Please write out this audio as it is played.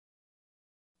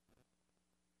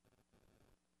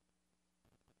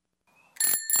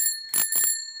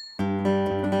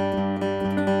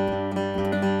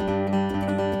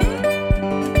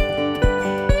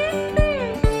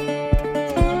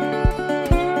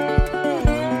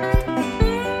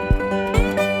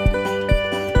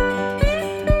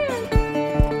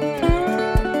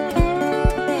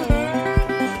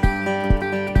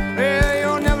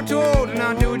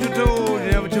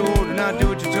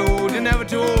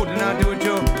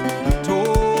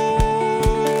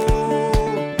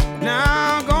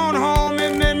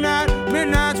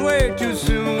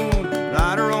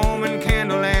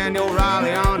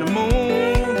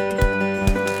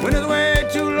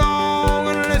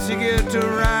you get to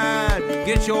ride.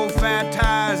 Get your fat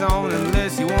tires on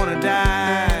unless you wanna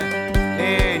die.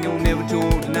 And you're never too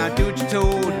old to not do what you're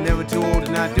told. You're never too old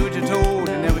to not do what you're told.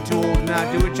 You're never too old to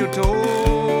not do what you're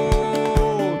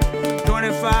told.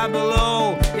 25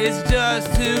 below, it's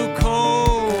just too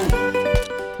cold.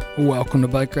 Welcome to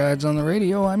Bike Rides on the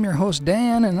Radio. I'm your host,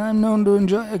 Dan, and I'm known to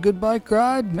enjoy a good bike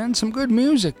ride and some good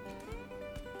music.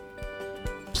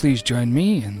 Please join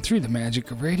me, and through the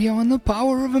magic of radio and the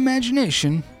power of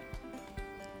imagination,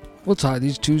 we'll tie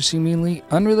these two seemingly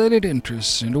unrelated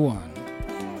interests into one.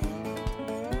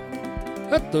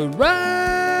 Let the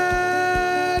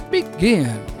ride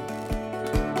begin.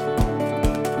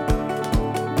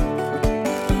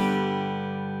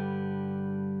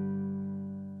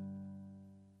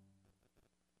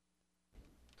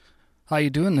 How you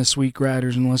doing this week,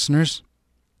 riders and listeners?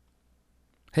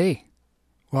 Hey,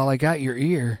 while I got your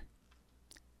ear,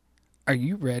 are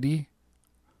you ready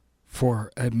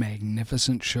for a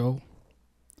magnificent show?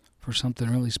 For something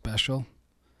really special?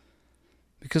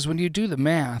 Because when you do the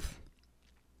math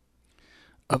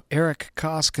of Erik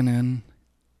Koskinen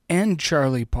and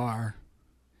Charlie Parr,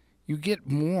 you get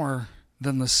more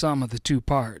than the sum of the two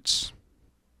parts.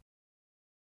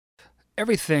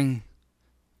 Everything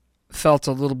felt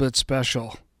a little bit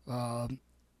special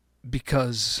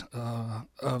because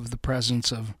of the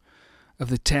presence of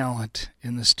the talent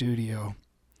in the studio.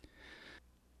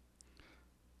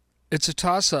 It's a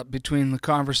toss-up between the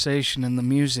conversation and the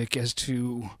music as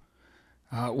to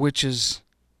which is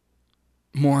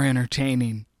more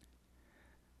entertaining.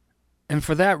 And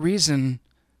for that reason,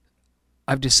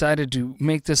 I've decided to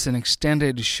make this an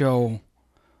extended show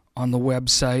on the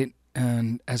website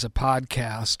and as a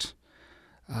podcast.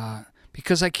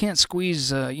 Because I can't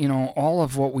squeeze, all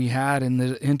of what we had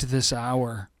into this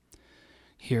hour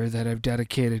here that I've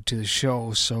dedicated to the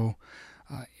show. So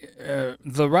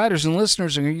the riders and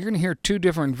listeners, you're going to hear two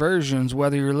different versions,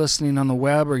 whether you're listening on the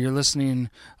web or you're listening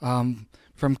from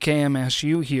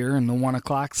KMSU here in the 1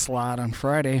 o'clock slot on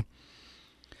Friday.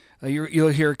 You'll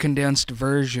hear a condensed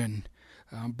version.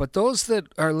 But those that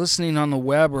are listening on the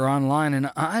web or online,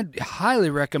 and I'd highly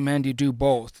recommend you do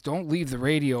both. Don't leave the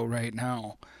radio right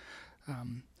now.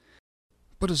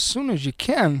 But as soon as you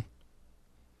can,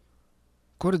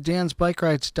 go to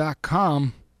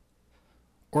dansbikerides.com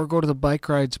or go to the Bike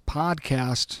Rides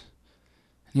podcast,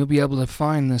 and you'll be able to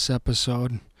find this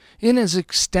episode in its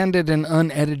extended and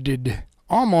unedited,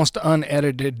 almost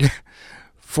unedited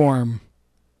form.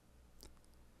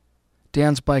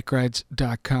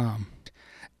 dansbikerides.com.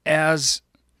 As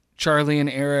Charlie and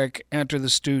Erik enter the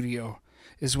studio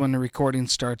is when the recording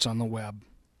starts on the web.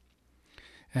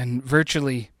 And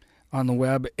virtually on the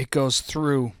web, it goes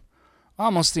through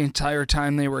almost the entire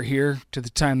time they were here to the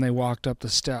time they walked up the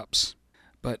steps.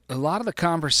 But a lot of the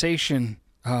conversation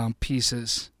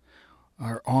pieces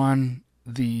are on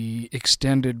the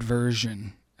extended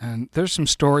version. And there's some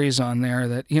stories on there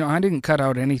that, I didn't cut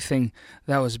out anything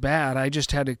that was bad. I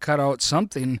just had to cut out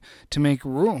something to make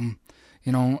room.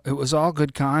 It was all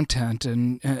good content,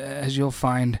 and as you'll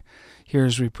find here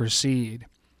as we proceed.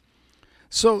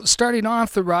 So starting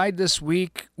off the ride this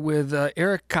week with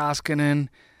Erik Koskinen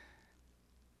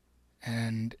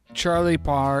and Charlie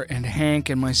Parr and Hank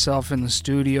and myself in the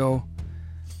studio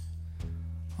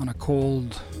on a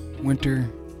cold winter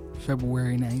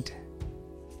February night.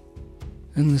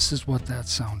 And this is what that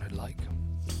sounded like.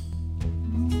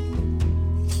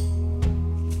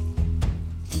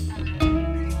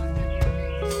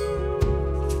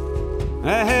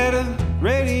 I had a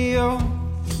radio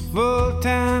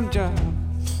full-time job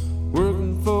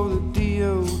working for the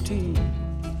DOT.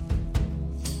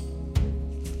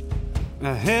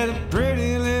 I had a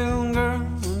pretty little girl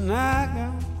when I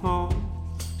got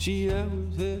home. She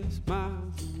always had a smile.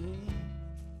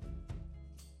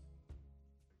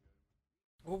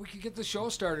 Well, we could get the show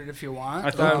started if you want. I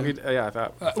thought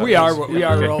we are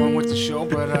rolling with the show,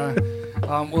 but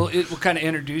we'll kind of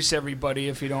introduce everybody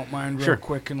if you don't mind real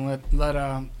quick and let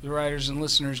the riders and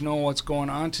listeners know what's going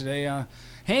on today.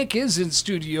 Hank is in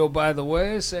studio, by the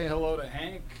way. Say hello to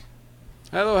Hank.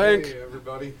 Hello, Hank. Hey,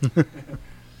 everybody.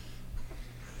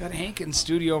 Got Hank in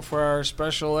studio for our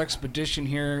special expedition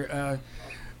here.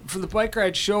 For the Bike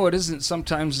Ride Show, it isn't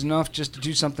sometimes enough just to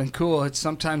do something cool. It's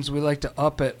sometimes we like to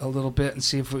up it a little bit and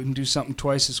see if we can do something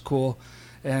twice as cool.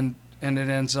 And it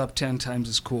ends up 10 times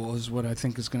as cool is what I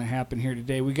think is going to happen here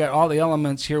today. We got all the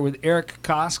elements here with Erik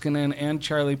Koskinen and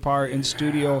Charlie Parr in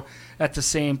studio at the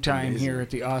same time here at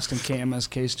the Austin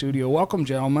KMSK studio. Welcome,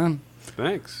 gentlemen.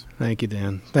 Thanks. Thank you,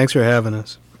 Dan. Thanks for having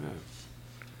us. Yeah.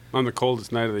 On the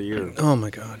coldest night of the year. Oh, my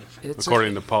God.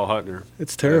 According to Paul Huttner.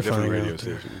 It's terrifying radio out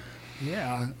there. station.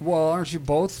 Yeah. Well, aren't you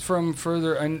both from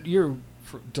further? And you're.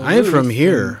 I am from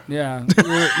here. Yeah.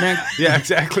 Yeah,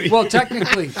 exactly. Well,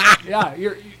 technically, yeah.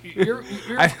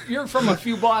 You're from a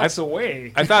few blocks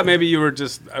away. I thought maybe you were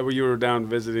down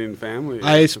visiting family.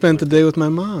 I spent the day with my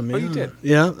mom. Yeah. Oh, you did?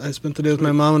 Yeah, I spent the day with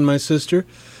my mom and my sister.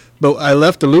 But I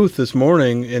left Duluth this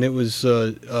morning, and it was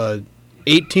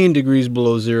 18 degrees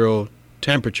below zero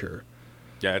temperature.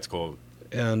 Yeah, it's cold.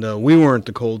 And we weren't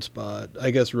the cold spot.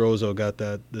 I guess Roseau got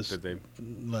that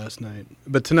last night.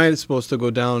 But tonight it's supposed to go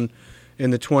down in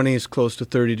the 20s, close to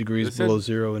 30 degrees below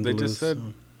zero in Duluth. They just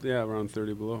said, around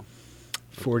 30 below.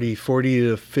 40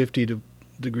 to 50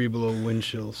 degree below wind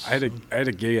chills. I had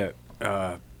a gig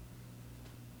at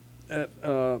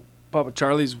Papa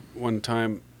Charlie's one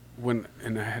time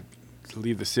and I had to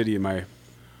leave the city, and my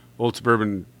old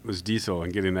Suburban was diesel,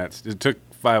 and getting that, it took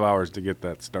 5 hours to get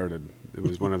that started. It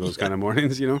was one of those kind of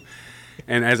mornings, you know.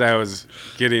 And as I was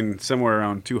getting somewhere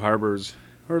around Two Harbors,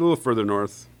 or a little further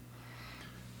north,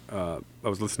 I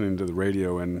was listening to the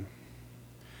radio, and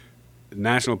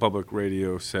National Public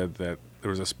Radio said that there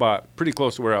was a spot pretty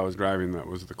close to where I was driving that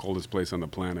was the coldest place on the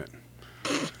planet.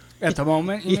 At the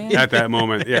moment, you mean? At that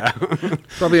moment, yeah.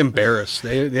 Probably embarrassed.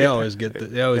 They always get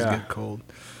get cold.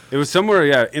 It was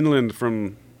somewhere, inland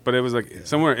from, but it was like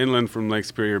somewhere inland from Lake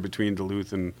Superior between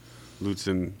Duluth and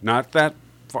Lutsen. Not that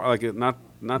far, like not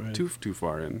right. too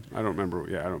far in. I don't remember.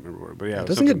 Yeah, I don't remember where. But yeah, it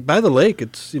doesn't get by the lake.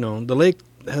 It's the lake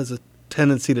has a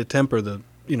tendency to temper the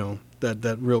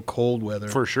that real cold weather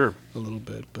for sure a little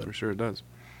bit. But for sure it does.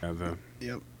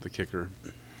 Yeah, the kicker.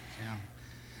 Yeah.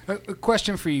 A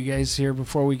question for you guys here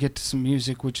before we get to some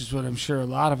music, which is what I'm sure a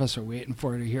lot of us are waiting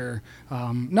for to hear.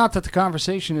 Not that the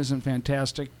conversation isn't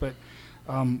fantastic, but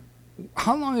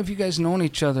how long have you guys known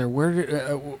each other?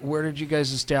 Where did you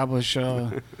guys establish?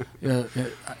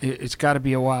 It's got to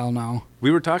be a while now.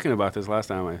 We were talking about this last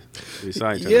time we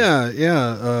saw each other.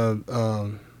 Yeah.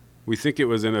 We think it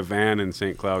was in a van in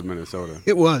St. Cloud, Minnesota.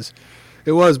 It was,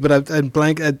 but I'm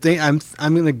blank. I think I'm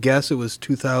going to guess it was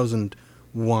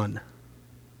 2001.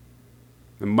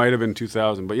 It might have been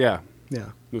 2000, but yeah. Yeah.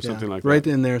 It was something like right that.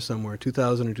 Right in there somewhere,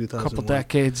 2000 or 2001. Couple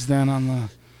decades then on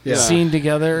the scene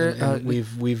together. And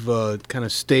we've kind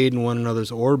of stayed in one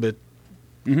another's orbit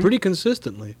pretty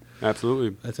consistently.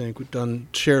 Absolutely. I think we've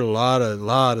shared a lot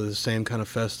of the same kind of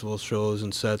festival shows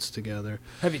and sets together.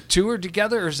 Have you toured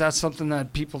together, or is that something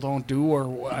that people don't do,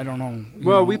 or I don't know?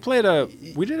 Well,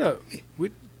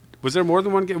 was there more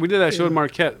than one? We did that show in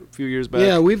Marquette a few years back.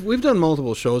 Yeah, we've done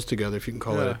multiple shows together, if you can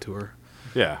call that a tour.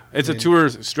 Yeah, it's a tour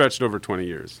stretched over 20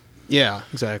 years. Yeah,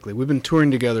 exactly. We've been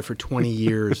touring together for 20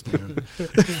 years now.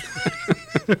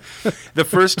 The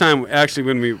first time, actually,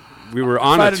 when we were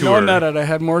on a tour. If I'd have known that, I'd have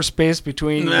had more space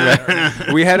between.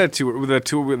 We had a tour. The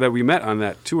tour that we met on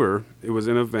that tour, it was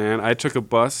in a van. I took a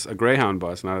Greyhound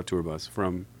bus, not a tour bus,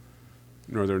 from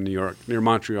northern New York, near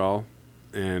Montreal,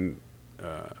 and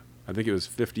I think it was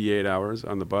 58 hours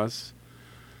on the bus.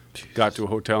 Jeez. Got to a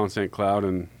hotel in St. Cloud,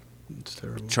 and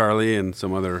Charlie and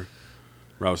some other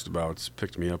roustabouts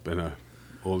picked me up in a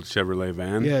old Chevrolet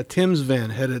van. Yeah, Tim's van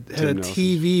had a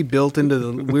TV built into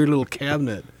the weird little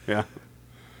cabinet. Yeah,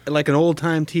 like an old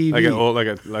time TV.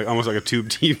 Like almost like a tube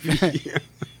TV.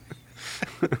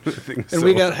 And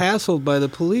we got hassled by the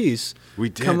police. We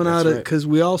did coming out because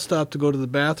we all stopped to go to the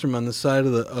bathroom on the side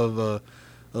of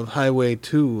Highway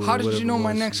 2. How did you know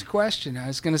my next question? I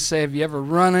was going to say, have you ever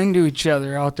run into each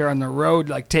other out there on the road,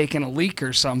 like taking a leak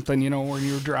or something, when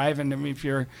you were driving? I mean, if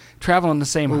you're traveling the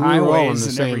same highways we were all in the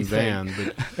and same everything.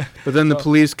 van. But then the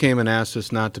police came and asked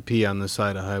us not to pee on the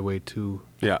side of Highway 2.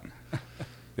 Yeah.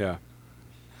 Yeah.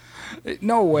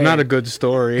 No way. Not a good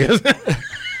story, is it?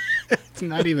 It's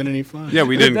not even any fun. Yeah,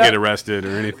 we didn't get arrested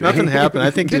or anything. Nothing happened.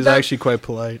 I think he was actually quite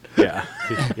polite. Yeah.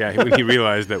 When he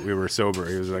realized that we were sober,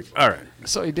 he was like, all right.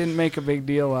 So he didn't make a big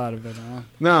deal out of it, huh?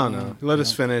 No. Let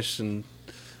us finish and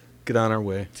get on our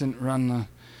way. Didn't run the...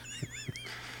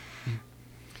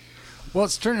 Well,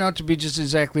 it's turning out to be just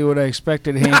exactly what I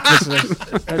expected, Hank,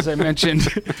 as I mentioned.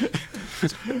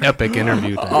 Epic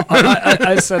interview.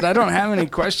 I said, I don't have any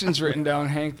questions written down,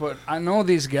 Hank, but I know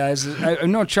these guys. I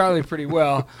know Charlie pretty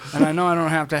well, and I know I don't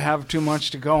have to have too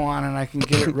much to go on, and I can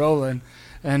get it rolling.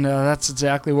 And that's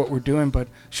exactly what we're doing. But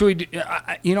should we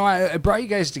I brought you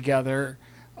guys together,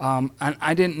 and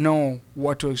I didn't know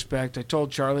what to expect. I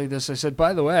told Charlie this. I said,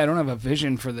 by the way, I don't have a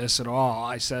vision for this at all.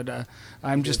 I said,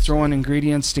 I'm just throwing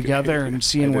ingredients together and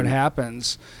seeing what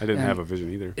happens. I didn't have a vision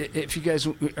either. If you guys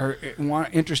are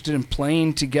interested in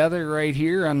playing together right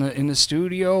here in the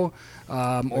studio,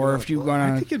 or if you want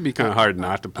to, I think it'd be kind of hard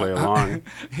not to play along.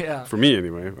 Yeah. For me,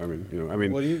 anyway.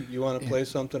 What do you want to play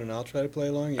something and I'll try to play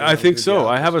along? I think so.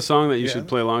 I have a song that you should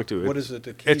play along to. What is it?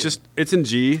 The key? It's in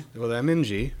G. Well, I'm in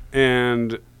G.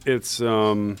 And it's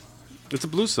a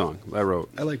blues song I wrote.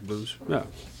 I like blues. Yeah.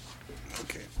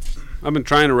 Okay. I've been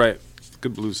trying to write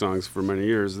good blues songs for many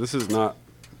years. It's not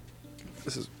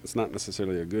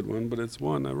necessarily a good one, but it's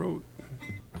one I wrote.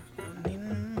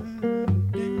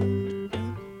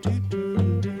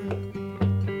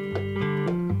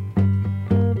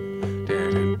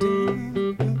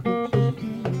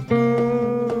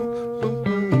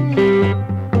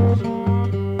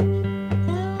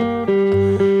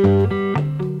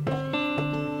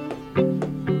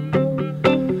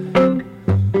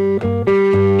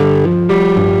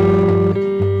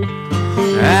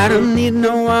 I don't need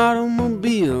no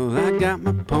automobile, I got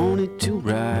my pony to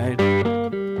ride.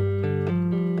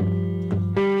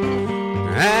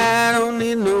 I don't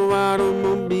need no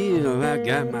automobile, I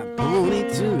got my pony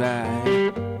to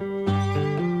ride.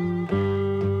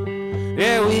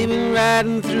 Yeah, we've been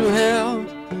riding through hell,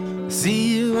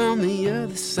 see you on the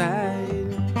other side.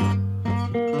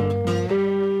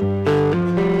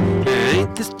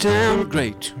 Ain't this town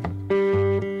great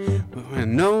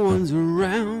when no one's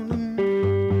around?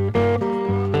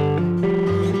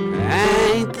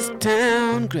 Ain't this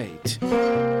town great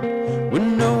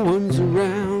when no one's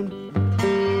around?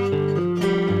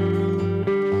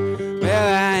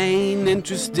 Well, I ain't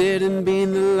interested in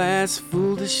being the last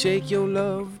fool to shake your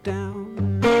love down.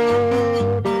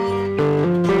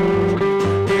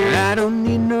 And I don't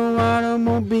need no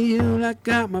automobile, I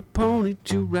got my pony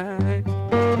to ride.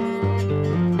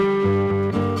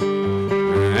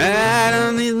 I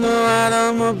don't need no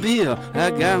automobile,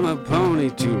 I got my pony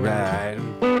to ride.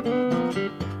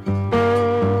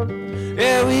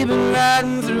 Yeah, we've been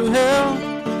riding through hell,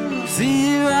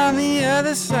 see you on the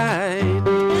other side.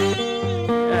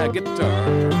 Yeah,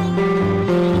 guitar.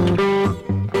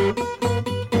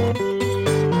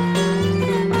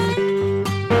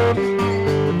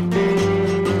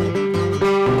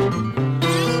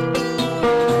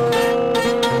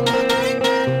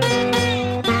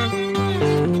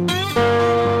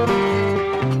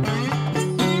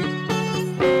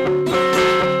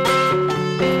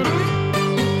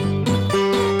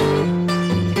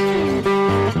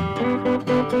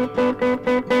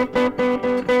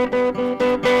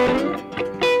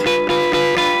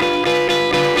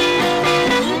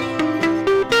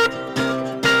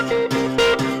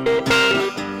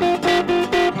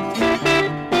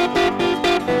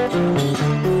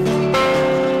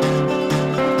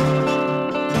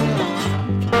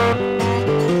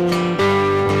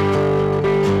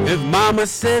 Mama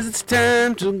says it's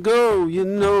time to go, you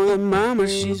know that mama,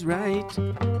 she's right.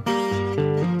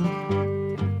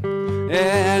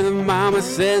 Yeah, the mama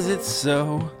says it's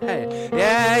so. Hey,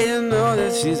 yeah, you know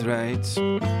that she's right.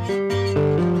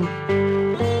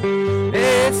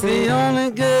 It's the only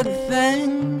good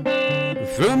thing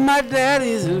from my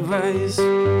daddy's advice.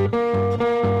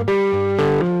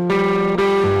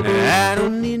 I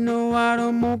don't need no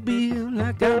automobile,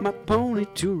 I got my pony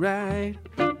to ride.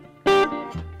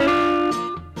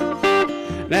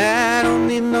 I don't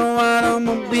need no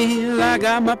automobile, I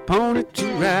got my pony to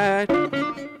ride.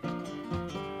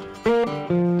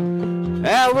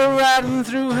 Yeah, we're riding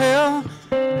through hell,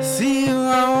 see you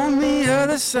on the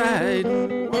other side.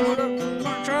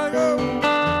 Try to go.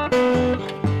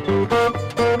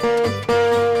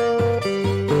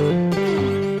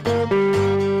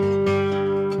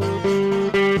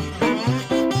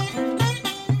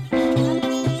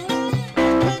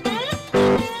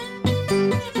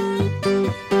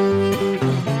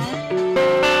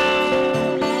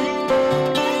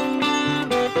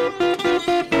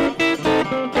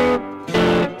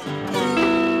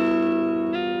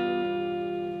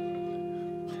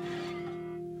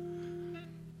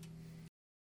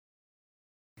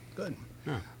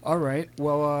 All right.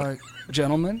 Well,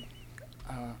 gentlemen,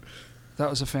 that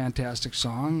was a fantastic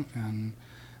song, and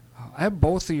I have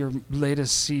both of your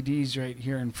latest CDs right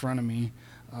here in front of me.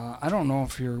 I don't know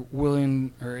if you're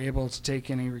willing or able to take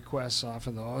any requests off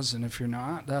of those, and if you're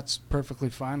not, that's perfectly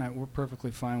fine. We're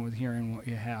perfectly fine with hearing what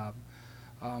you have.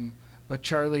 But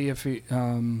Charlie, if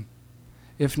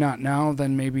not now,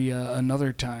 then maybe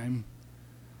another time.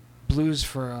 Blues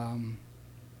for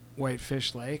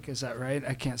Whitefish Lake, is that right?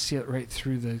 I can't see it right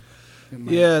through the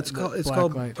Yeah, it's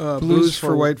called Blues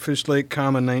for Whitefish Lake,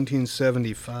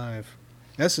 1975.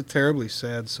 That's a terribly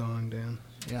sad song, Dan.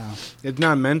 Yeah. It's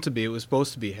not meant to be. It was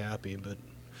supposed to be happy, but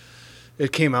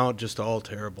it came out just all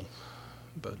terrible.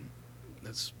 But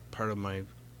that's part of my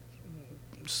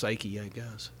psyche, I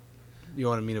guess. You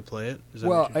wanted me to play it? Is that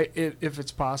Well, if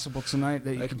it's possible tonight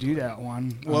that you could do that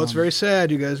one. Well, it's very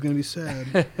sad. You guys are going to be sad.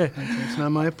 That's not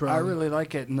my problem. I really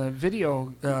like it. And the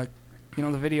video, the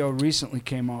video recently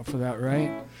came out for that,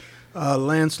 right?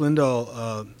 Lance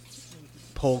Lindahl,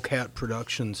 Polecat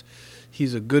Productions.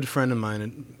 He's a good friend of mine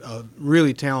and a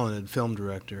really talented film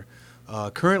director.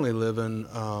 Currently living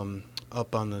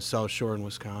up on the South Shore in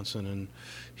Wisconsin, and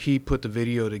he put the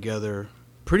video together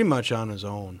pretty much on his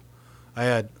own. I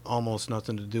had almost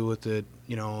nothing to do with it.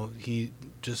 He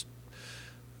just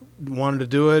wanted to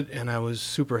do it, and I was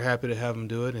super happy to have him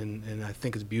do it, and I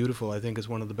think it's beautiful. I think it's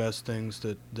one of the best things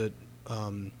that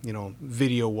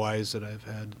video-wise that I've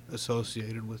had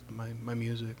associated with my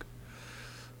music.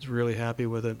 I was really happy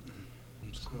with it.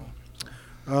 Cool.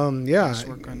 Yeah, it's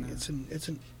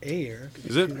an A, Eric.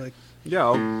 Is it? Yeah,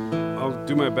 I'll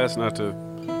do my best not to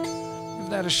Give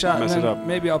that a shot. Mess and it then up.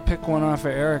 Maybe I'll pick one off of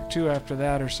Erik too after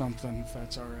that or something, if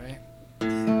that's all right.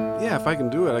 Yeah, if I can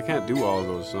do it. I can't do all of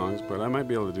those songs, but I might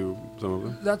be able to do some of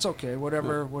them. That's okay.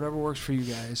 Whatever works for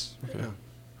you guys. Okay. Yeah.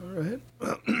 All right.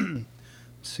 Let's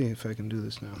see if I can do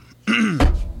this now.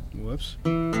 Whoops.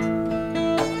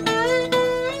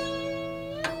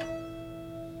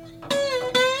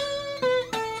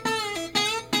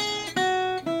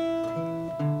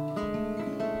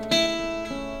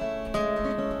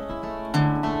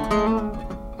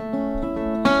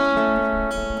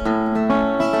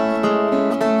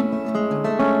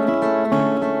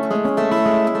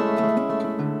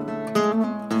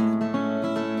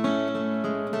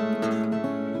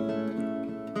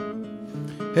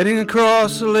 Heading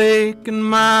across the lake in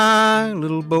my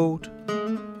little boat,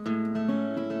 the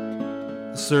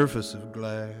surface of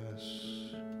glass.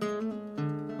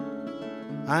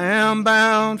 I am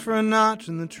bound for a notch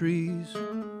in the trees,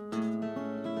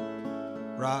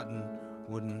 rotten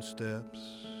wooden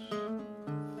steps.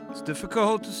 It's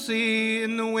difficult to see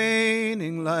in the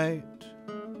waning light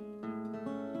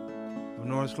of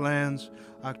Northland's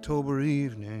October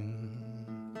evening.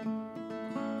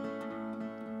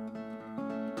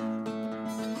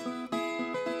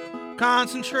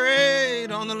 Concentrate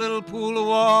on the little pool of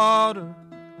water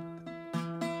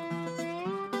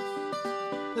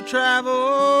that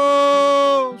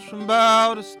travels from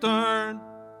bow to stern.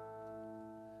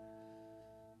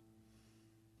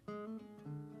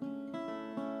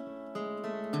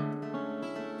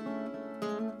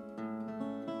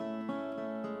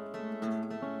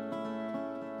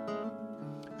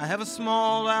 I have a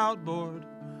small outboard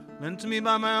lent to me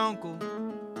by my uncle,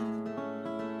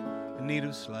 in need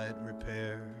of slight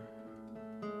repair.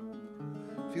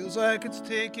 Feels like it's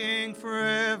taking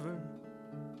forever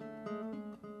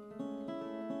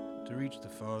to reach the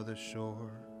farthest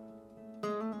shore.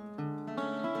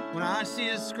 When I see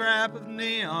a scrap of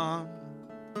neon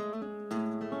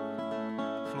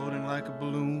floating like a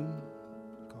balloon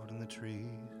caught in the trees.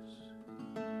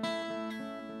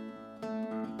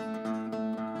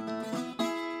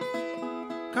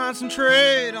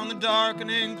 Concentrate on the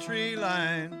darkening tree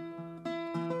line.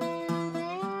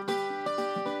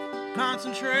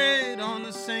 Concentrate on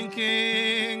the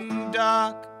sinking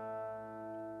dock.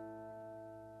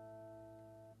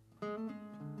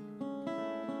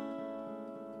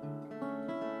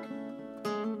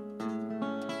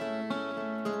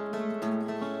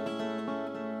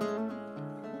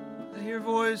 I hear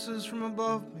voices from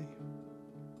above me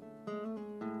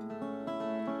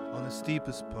on the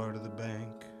steepest part of the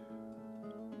bank,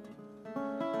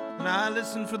 and I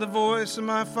listen for the voice of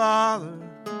my father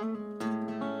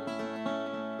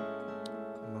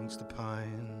amongst the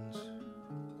pines.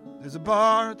 There's a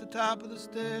bar at the top of the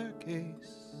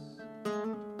staircase.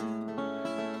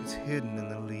 It's hidden in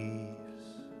the leaves.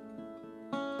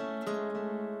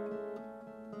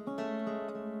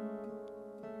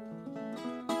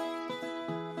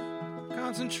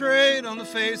 Concentrate on the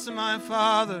face of my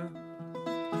father.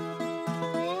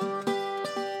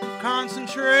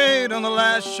 Concentrate on the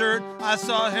last shirt I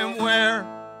saw him wear.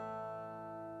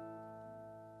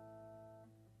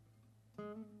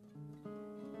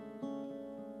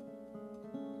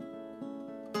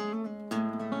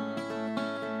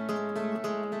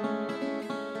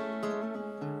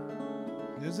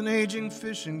 There's an aging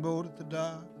fishing boat at the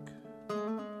dock,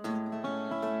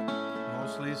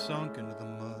 mostly sunk into the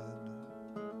mud.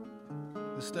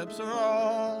 The steps are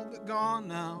all but gone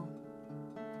now,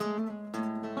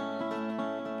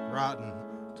 rotten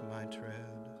to my tread.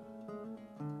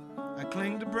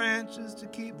 cling to branches to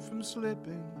keep from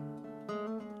slipping.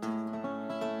 The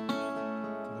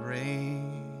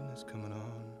rain is coming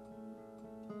on.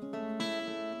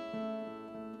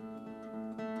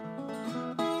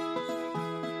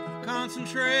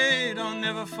 Concentrate on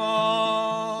never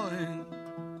falling.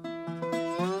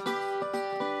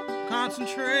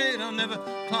 Concentrate on never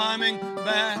climbing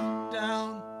back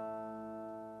down.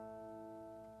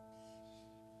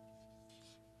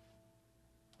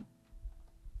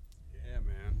 Yeah,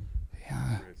 man.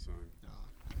 Yeah. Great song.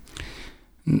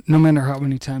 No matter how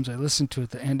many times I listen to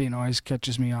it, the ending always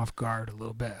catches me off guard a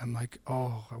little bit. I'm like,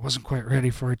 oh, I wasn't quite ready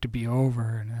for it to be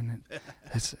over, and then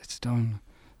it's done.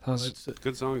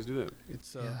 Good songs do that.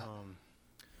 It's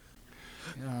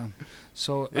Yeah.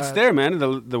 So It's there, man.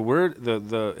 The word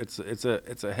it's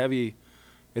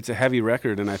a heavy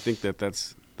record, and I think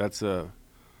that's a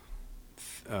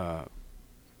I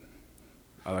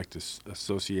like to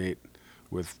associate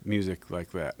with music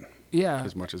like that yeah,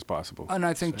 as much as possible. and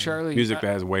I think Charlie Music that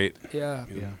has weight. Yeah.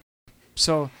 you know.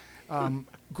 So,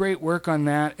 great work on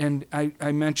that. And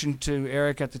I mentioned to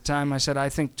Erik at the time, I said, I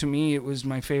think to me it was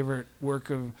my favorite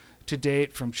work to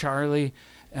date from Charlie.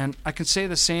 And I can say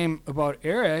the same about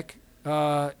Erik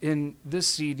in this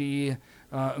CD,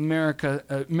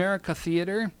 America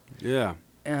Theater. Yeah.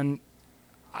 And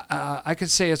I could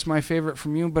say it's my favorite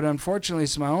from you, but unfortunately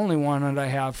it's my only one that I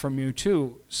have from you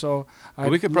too. So Well,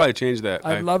 we could probably change that.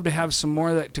 I'd love to have some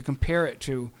more to compare it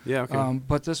to. Yeah, okay.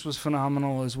 But this was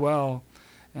phenomenal as well.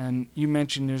 And you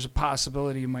mentioned there's a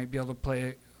possibility you might be able to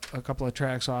play a couple of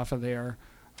tracks off of there.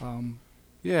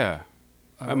 Yeah.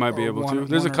 I might be or able one- to.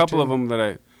 There's a one or couple two.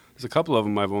 of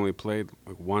them I've only played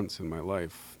like once in my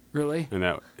life, Really? and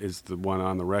that is the one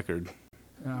on the record.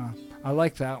 Yeah. I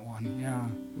like that one. Yeah.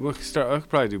 I could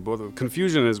probably do both of them.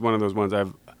 Confusion is one of those ones I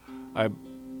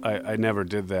never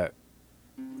did that.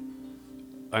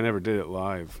 I never did it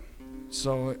live.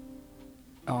 So,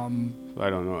 I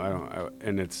don't know.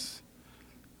 And it's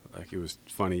like it was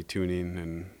funny tuning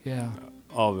and yeah.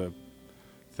 all the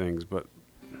things, but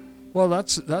Well,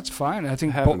 that's fine. I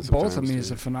think Happens both of sometimes, me is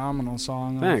too. a phenomenal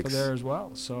song off of Thanks. there as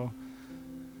well. So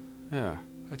yeah.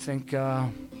 I think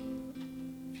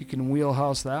if you can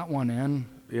wheelhouse that one in,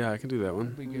 Yeah, I can do that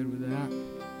one. be good with that.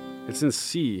 It's in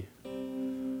C.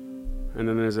 And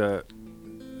then there's an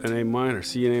A minor,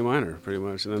 C and A minor, pretty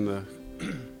much. And then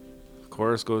the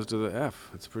chorus goes to the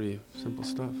F. It's pretty simple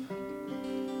stuff.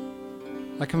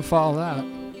 I can follow that.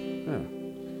 Yeah.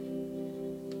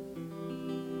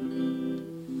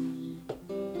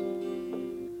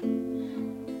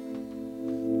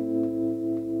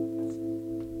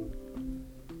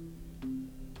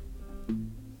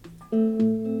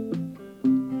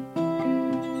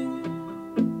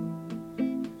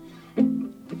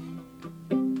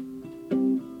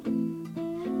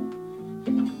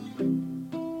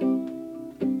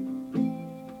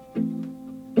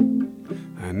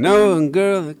 I know a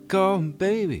girl they call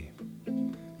baby.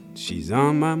 She's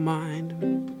on my mind.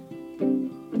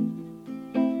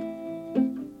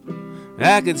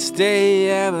 I could stay,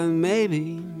 yeah, but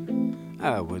maybe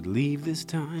I would leave this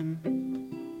time.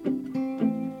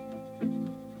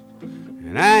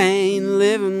 And I ain't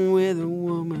living with a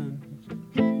woman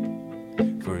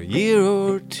for a year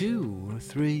or 2 or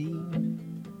 3.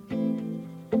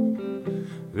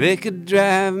 They could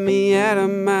drive me out of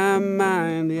my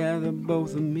mind, yeah, the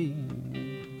both of me.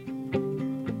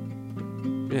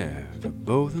 Yeah, the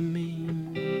both of me.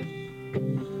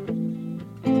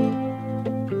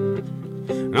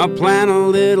 And I'll plant a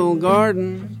little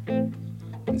garden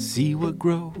and see what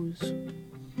grows.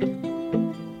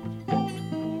 And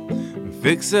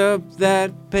fix up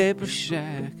that paper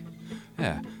shack,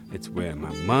 yeah, it's where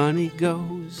my money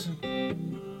goes.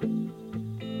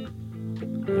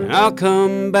 And I'll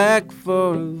come back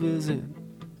for a visit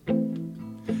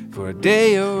for a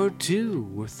day or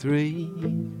 2 or 3.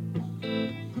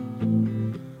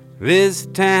 This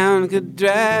town could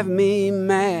drive me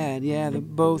mad, yeah, the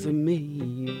both of me.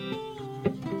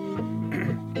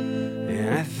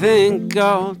 And I think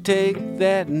I'll take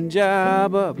that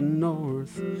job up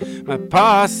north. My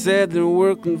pa said they're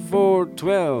working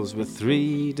 4/12s with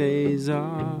 3 days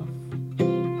off.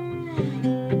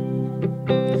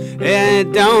 And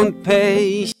it don't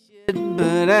pay shit,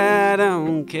 but I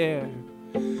don't care.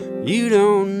 You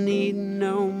don't need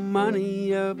no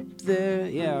money up there,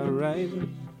 yeah, right.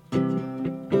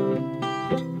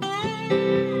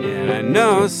 And I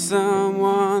know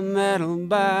someone that'll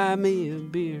buy me a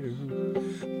beer.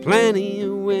 Plenty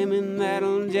of women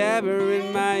that'll jabber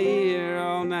in my ear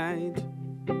all night.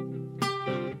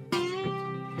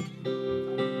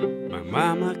 My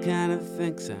mama kinda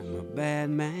thinks I'm a bad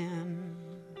man.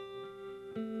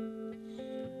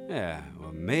 Yeah,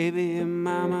 well, maybe,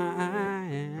 Mama, I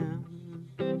am.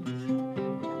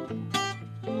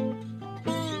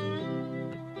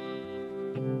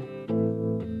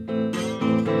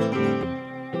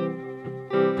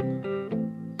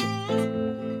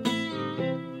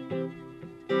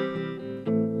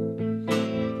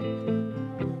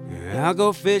 I'll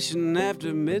go fishing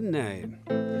after midnight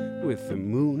with the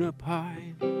moon up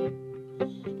high.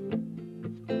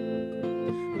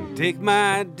 Take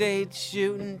my date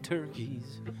shooting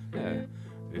turkeys.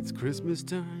 It's Christmas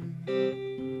time.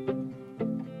 And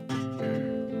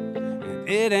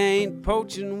it ain't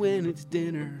poaching when it's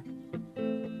dinner.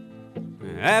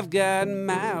 I've got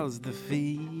mouths to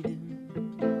feed.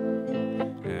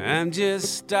 I'm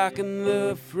just stocking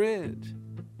the fridge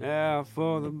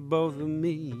for the both of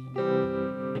me.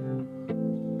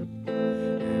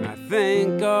 And I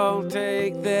think I'll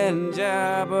take that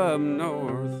job up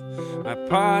north. My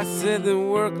pa said they're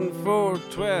working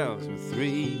 4/12s with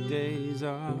 3 days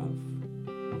off.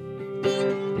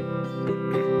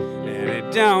 And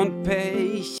it don't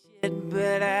pay shit,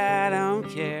 but I don't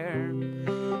care.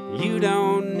 You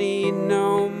don't need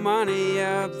no money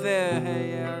up there,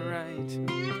 yeah, right.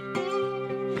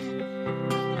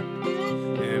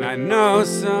 And I know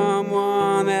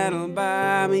someone that'll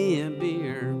buy me a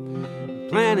beer.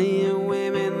 Plenty of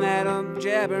women that'll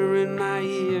jabber in my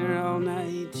ear all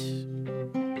night.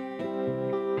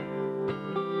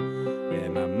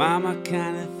 And my mama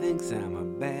kinda thinks I'm a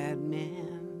bad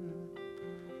man.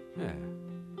 Yeah.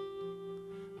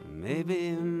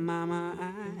 Maybe, Mama, I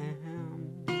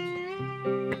am.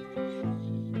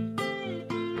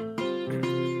 Let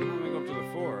me go up to the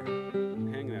 4.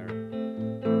 Hang there.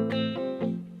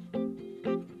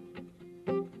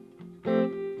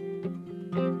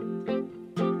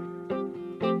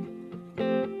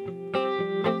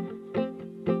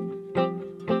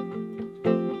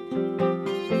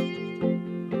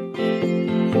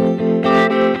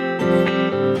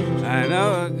 I know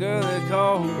a girl they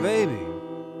call Baby,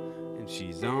 and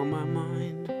she's on my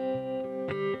mind.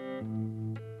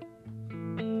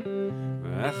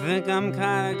 I think I'm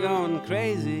kinda going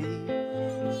crazy,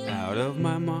 out of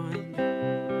my mind.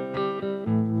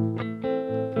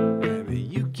 Maybe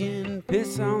you can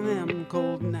piss on them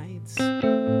cold nights. I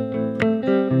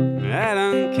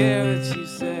don't care what you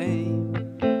say,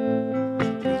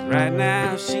 'cause right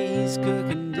now she's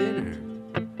cooking dinner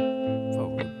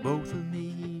for the both of me.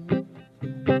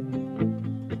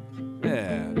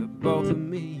 Yeah, the both of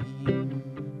me.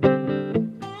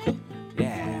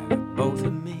 Yeah, the both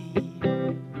of me.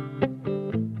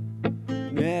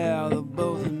 Yeah, the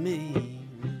both of me.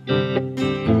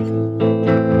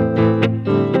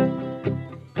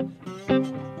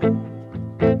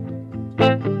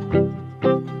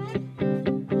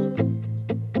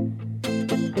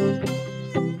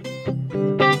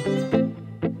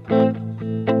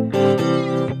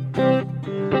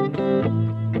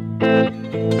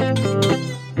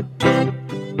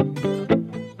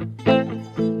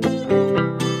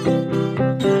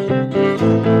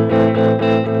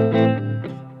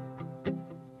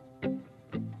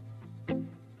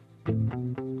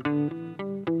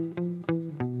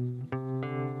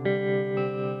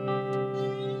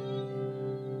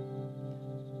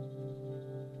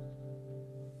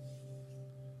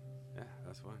 Yeah,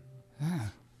 that's fun. Yeah.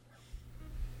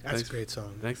 That's a great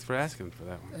song. Thanks for asking for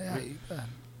that one. Yeah, you bet.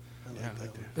 I like Yeah, I that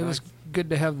like one. It was good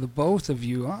to have the both of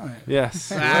you on it.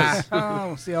 Yes.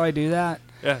 Oh, see how I do that?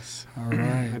 Yes. All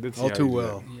right. I did see All how too you did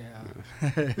well.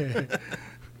 Yeah.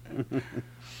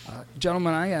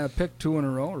 Gentlemen, I picked 2 in a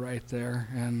row right there,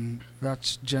 and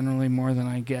that's generally more than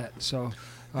I get. So,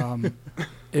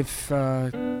 if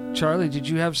Charlie, did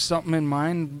you have something in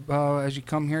mind as you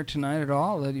come here tonight at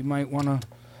all that you might want to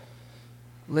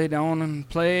lay down and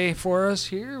play for us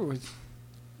here, with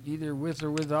either with or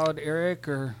without Erik,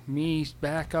 or me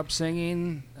back up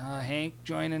singing, Hank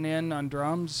joining in on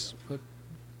drums? But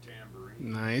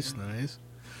Nice, nice.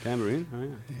 Tambourine?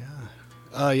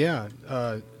 Oh, yeah.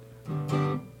 Yeah.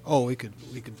 We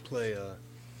could play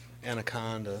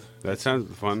Anaconda. That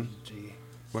sounds fun. G.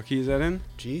 What key is that in?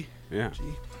 G. Yeah.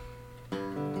 G.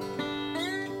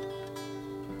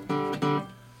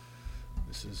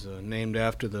 This is named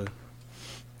after the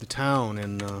town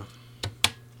in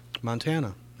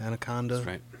Montana, Anaconda, That's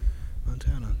right.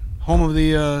 Montana, home of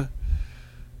the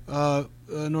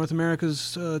North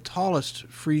America's tallest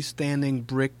freestanding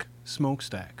brick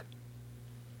smokestack.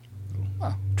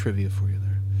 Wow. Trivia for you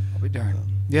there. I'll be darned.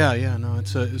 Yeah, no,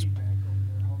 it's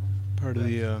part of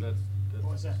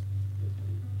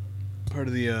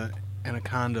the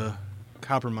Anaconda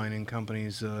Copper Mining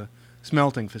Company's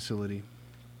smelting facility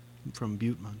from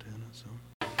Butte, Montana. So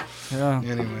Yeah.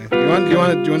 Anyway, do you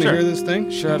want to Sure. hear this thing?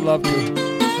 Sure, I'd love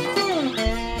to.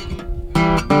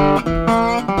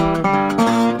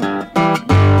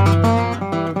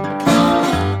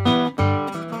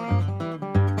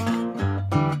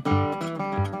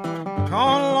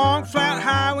 On a long flat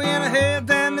highway and ahead,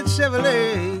 then it's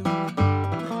Chevrolet.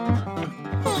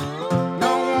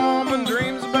 No woman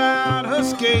dreams about her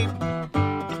escape.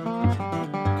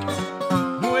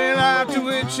 Way life to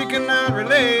which she cannot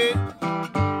relate.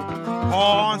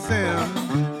 Poor and thin,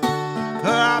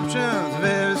 her options are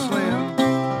very slim.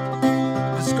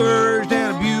 Discouraged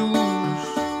and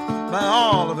abused by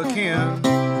all of her kin.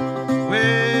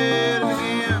 Where to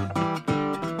begin?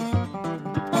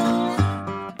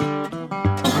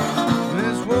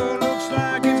 This world looks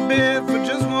like it's bid for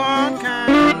just one kind.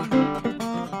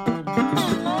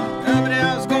 Everybody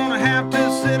else gonna have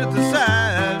to sit at the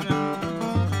side.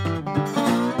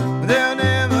 They'll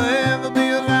never ever be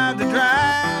allowed to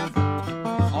drive.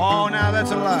 Oh, now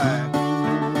that's a lie.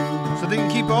 So they can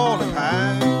keep all the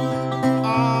pie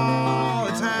all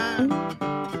the time.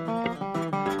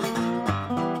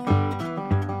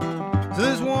 So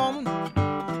this woman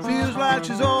feels like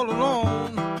she's all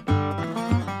alone.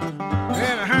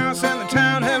 And the house and the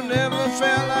town have never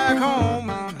felt like home.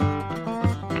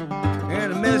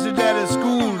 And the message at the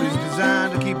school is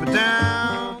designed to keep her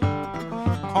down.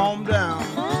 Calm down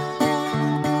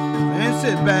and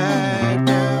sit back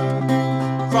down.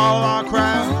 Follow our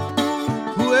crowd,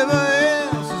 whoever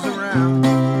else is around.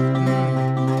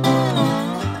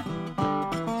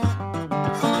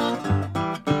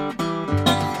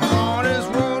 Oh, this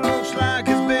world looks like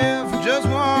it's built for just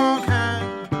one kind.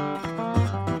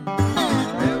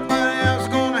 Everybody else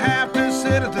gonna have to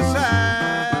sit at the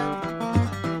side.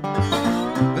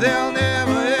 But they'll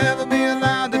never ever be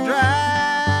allowed to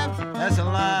drive. That's a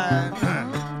lie.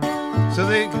 So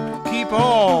they can keep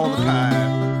all the pie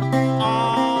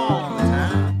all the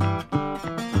time.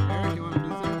 Eric, you want to do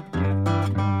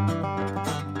something?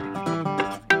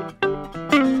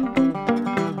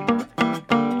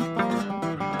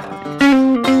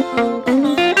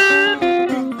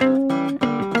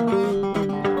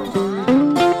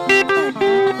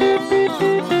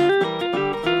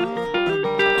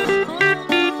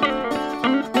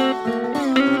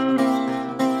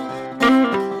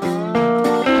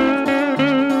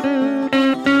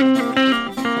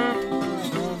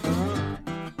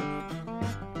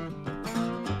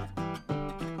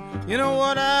 You know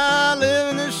what? I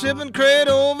live in this shipping crate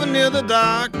over near the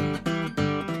dock. And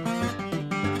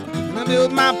I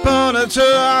build my furniture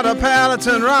out of pallets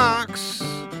and rocks.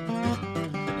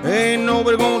 Ain't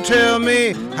nobody gonna tell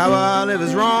me how I live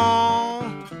is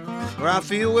wrong. Where I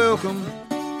feel welcome,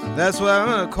 that's what I'm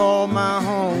gonna call my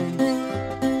home.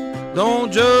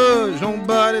 Don't judge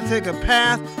nobody, take a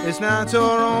path it's not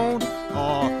your own,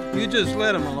 or you just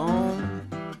let them alone.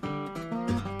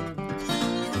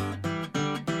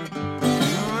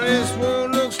 This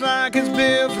world looks like it's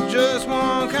built for just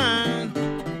one kind.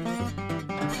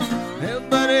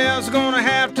 Everybody else gonna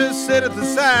have to sit at the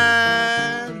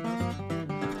side.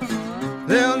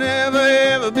 They'll never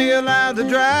ever be allowed to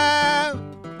drive.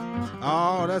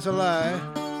 Oh, that's a lie.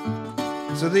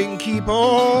 So they can keep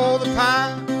all the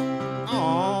pie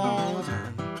all the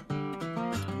time.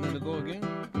 I'm gonna go again.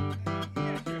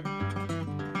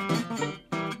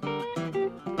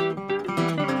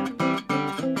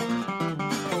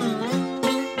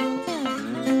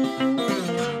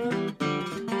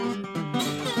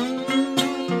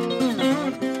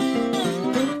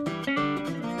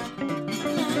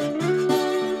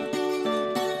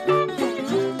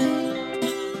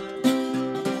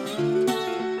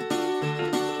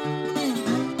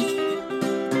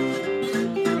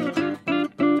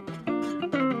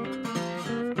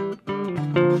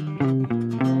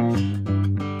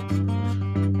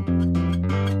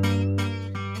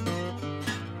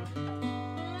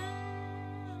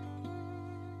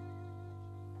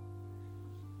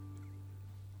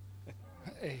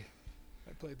 Hey,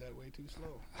 I played that way too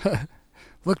slow.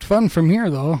 looked fun from here,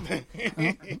 though. I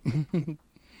remember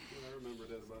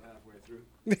that about halfway through.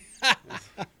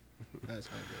 That's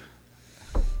not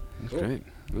good. That's great.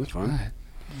 It was fun. Right.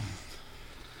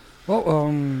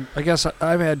 Well, I guess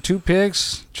I've had 2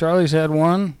 picks. Charlie's had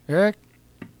 1. Eric?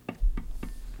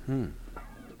 I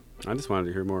just wanted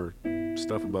to hear more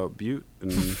stuff about Butte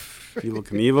and Evel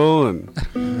Knievel and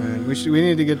All right, we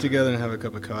need to get together and have a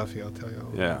cup of coffee. I'll tell you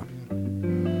all. yeah.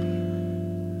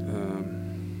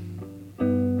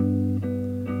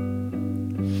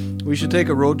 We should take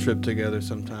a road trip together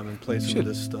sometime and play some of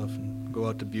this stuff and go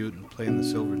out to Butte and play in the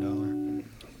Silver Dollar.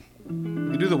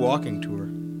 We do the walking tour.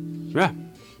 Yeah.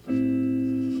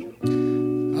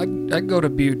 I'd go to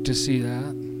Butte to see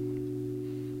that.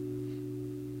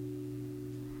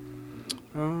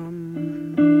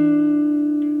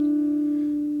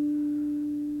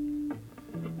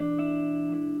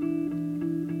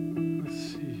 Let's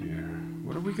see here.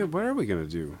 What are we gonna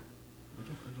do? I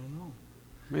don't know.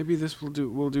 Maybe this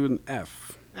we'll do an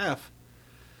F. F.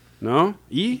 No?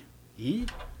 E? E?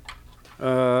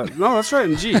 No, that's right,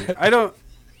 in G. I don't.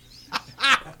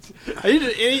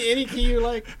 Any key you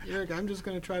like, Erik. I'm just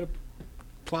going to try to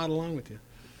plod along with you.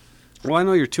 Well, I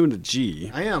know you're tuned to G.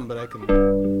 I am, but I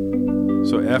can.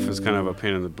 So F is kind of a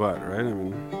pain in the butt, right? I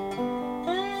mean,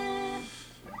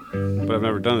 but I've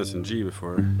never done this in G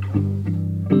before.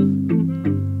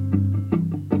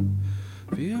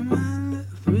 Feel my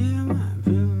love, feel my.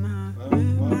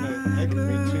 Well, I can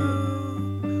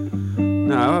retune.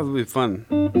 No, that'll be fun.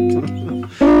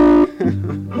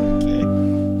 Okay.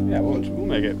 Yeah, we'll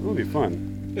make it. It'll be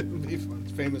fun. It'll be fun.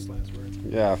 It's famous last words.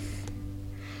 Yeah.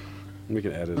 We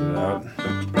can edit it out.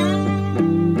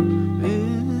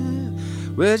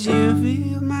 Would you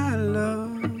feel my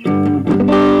love?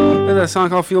 There's a song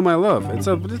called "Feel My Love." It's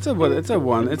a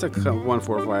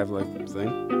 1-4-5 like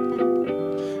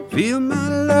thing. Feel my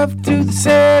love to the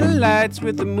satellites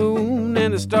with the moon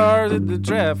and the stars at the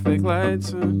traffic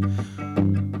lights.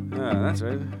 Yeah, that's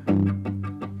right.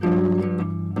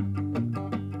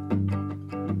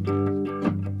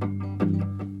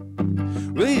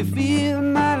 Will you feel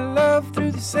my love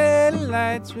through the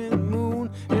satellites with the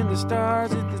moon and the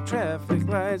stars at the traffic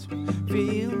lights?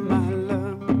 Feel my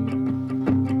love.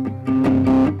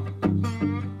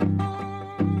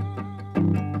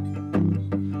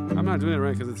 I'm not doing it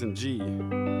right because it's in G.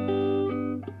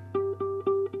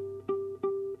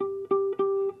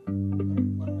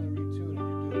 Why don't I retune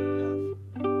and you do it in F?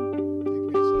 Take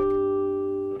me a second.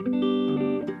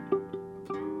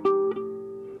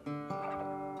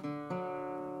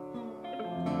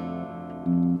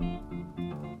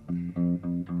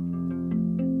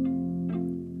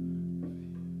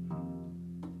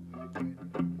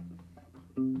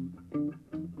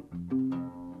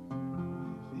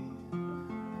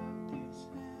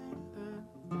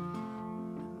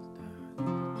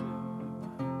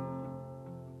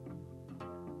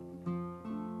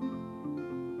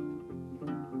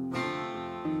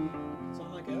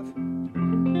 Sound like F?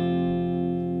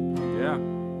 Yeah.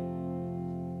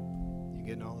 You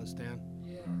getting all this, Dan?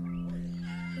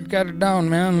 You got it down,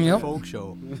 man. Yep. Folk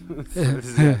show.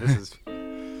 This is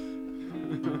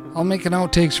I'll make an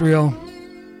outtakes reel.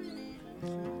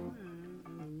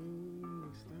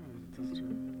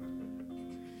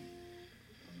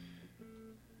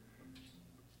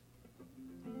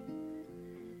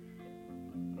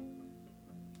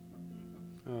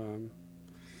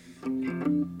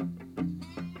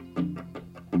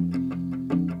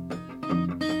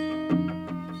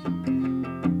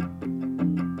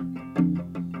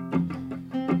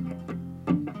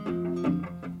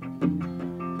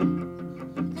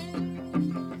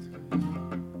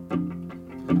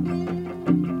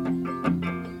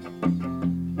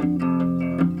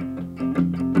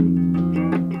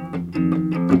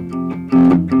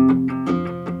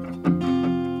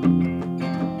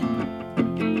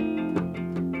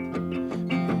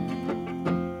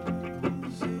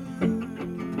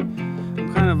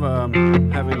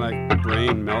 having like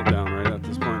brain meltdown right at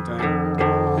this point in time.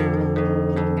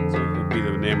 So it would be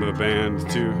the name of the band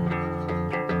too.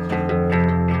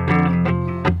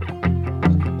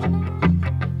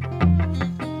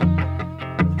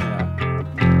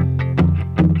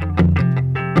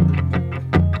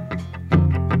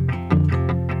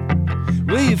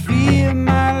 Will you feel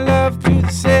my love through the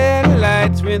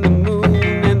satellites when the moon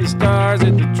and the stars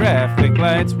at the traffic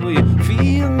lights? Will you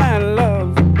feel my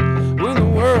love when the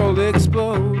world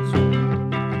explodes?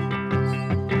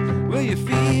 Will you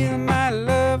feel my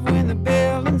love when the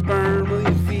buildings burn? Will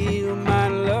you feel my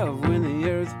love when the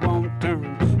earth won't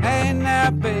turn? Hey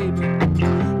now, baby,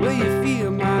 will you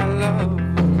feel my love?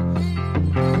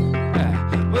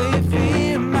 Will you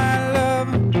feel my love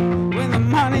when the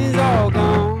money's all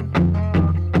gone?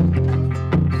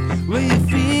 Will you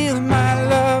feel my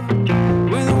love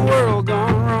when the world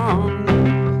gone wrong?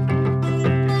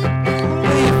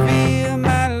 Will you feel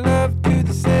my love through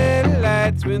the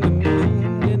satellites when the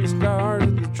moon and the stars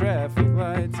and the traffic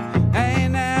lights? Hey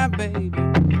now, baby,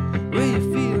 will you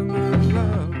feel my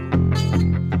love?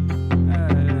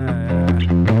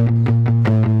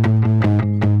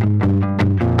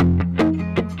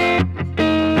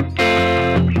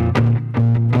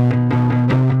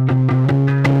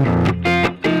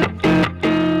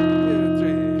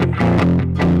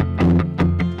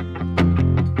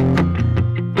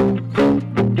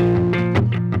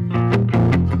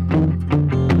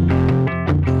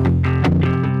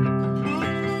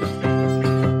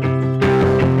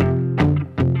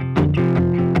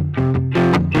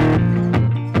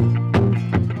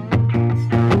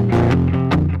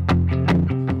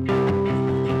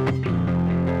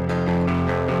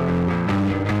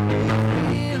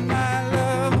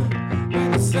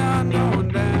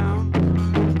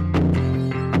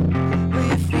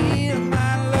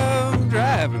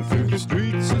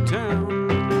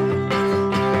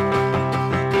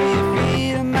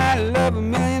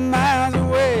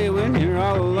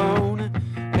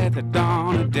 the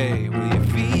dawn of day. Will you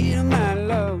feel my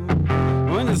love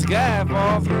when the sky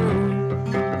falls through?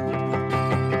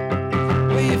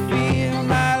 Will you feel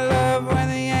my love when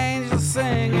the angels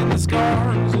sing and the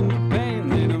scars and the pain,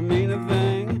 they don't mean a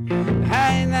thing?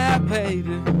 Hey now,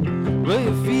 baby, will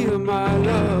you feel my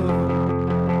love?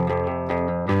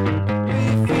 Will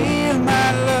you feel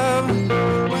my love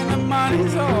when the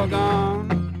money's all gone?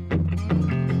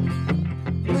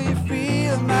 Will you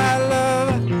feel my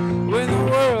love when the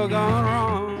world gone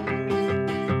wrong?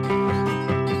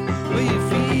 Will you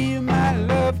feel my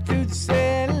love through the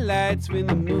satellites when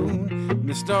the moon and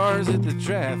the stars at the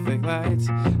traffic lights?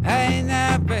 Hey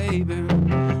now, baby,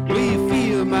 will you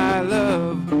feel my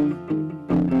love?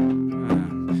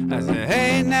 I said,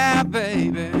 hey now,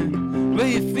 baby, will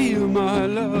you feel my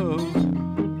love?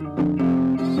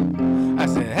 I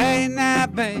said, hey now,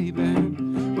 baby,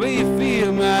 will you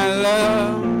feel my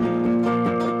love?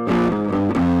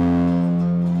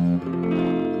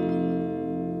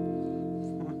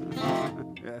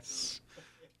 Yes.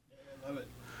 I love it.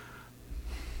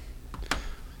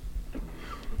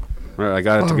 Right, I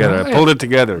got it All together. right. I pulled it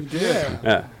together. Yeah.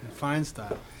 Yeah. Fine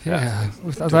style. Yeah. I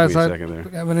Took thought me a second there.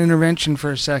 we'd have an intervention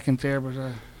for a second there, but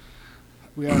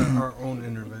We are our own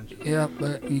intervention. yeah,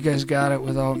 but you guys got it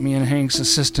without me and Hank's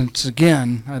assistance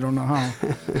again. I don't know how.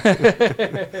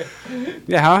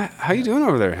 Yeah, how you doing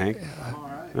over there, Hank? All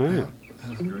right. All right.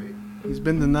 That's great. He's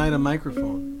been denied a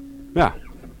microphone. Yeah.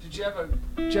 Did you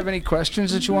have any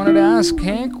questions that you wanted to ask,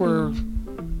 Hank? Or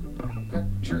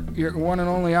your one and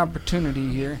only opportunity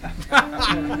here. No,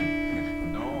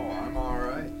 I'm all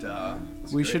right.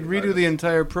 We should redo the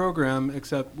entire program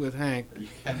except with Hank.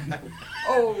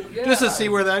 Oh, yeah. Just to see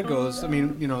where that goes. I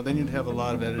mean, then you'd have a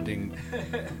lot of editing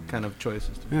kind of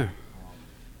choices. Yeah.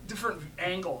 Different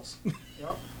angles.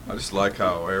 Yep. I just like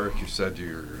how, Eric, you said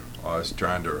you're always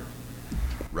trying to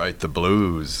write the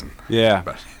blues. Yeah.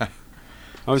 But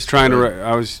I was trying to write,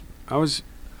 I was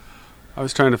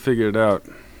trying to figure it out.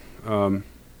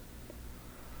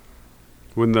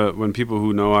 When people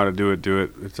who know how to do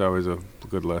it, it's always a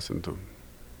good lesson to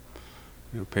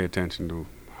pay attention to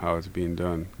how it's being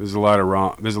done. There's a lot of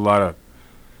wrong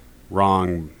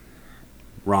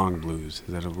blues.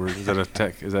 Is that a word? Is that a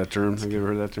is that a term? Have you ever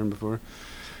heard that term before?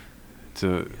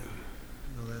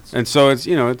 And so it's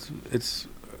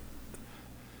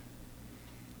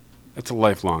it's a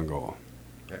lifelong goal.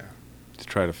 Yeah.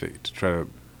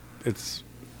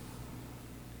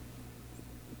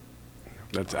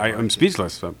 I'm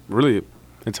speechless.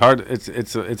 It's hard. It's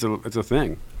a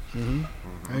thing. Mm-hmm.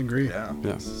 I agree. Yeah.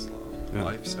 Yeah. It's Yeah.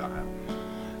 lifestyle.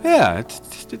 Yeah,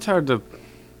 it's hard to.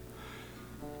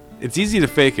 It's easy to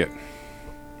fake it.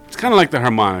 It's kind of like the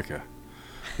harmonica.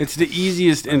 It's the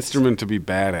easiest instrument to be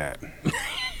bad at.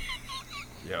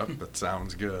 Yep, that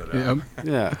sounds good. Yep.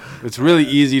 Yeah, it's really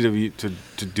easy to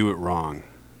do it wrong.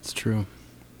 It's true.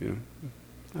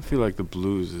 I feel like the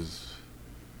blues is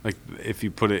like if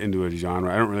you put it into a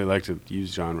genre. I don't really like to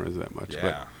use genres that much.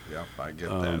 Yeah, yep, I get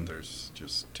that. There's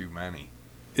just too many.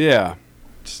 But yeah,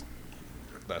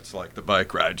 That's like the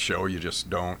bike ride show. You just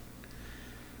don't.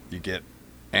 You get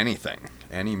anything,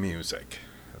 any music.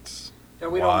 That's Yeah,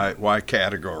 we why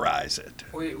categorize it?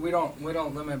 We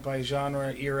don't limit by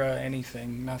genre, era,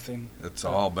 anything, nothing. It's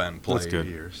all been played good.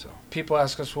 here. So People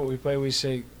ask us what we play, we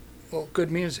say, well,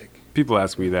 good music. people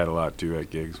ask me that a lot too at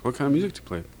gigs. What kind of music do you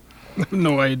play?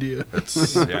 No idea.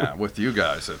 it's yeah. With you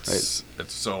guys, it's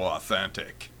so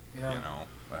authentic. Yeah.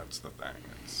 That's the thing.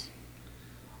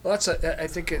 Well, I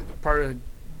think part of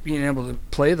being able to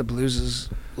play the blues is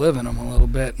living them a little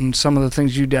bit, and some of the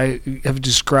things you have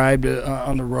described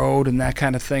on the road and that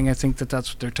kind of thing. I think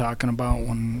that's what they're talking about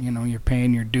when you're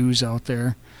paying your dues out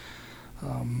there.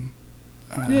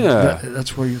 Yeah.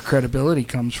 That's where your credibility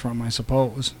comes from, I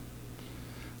suppose.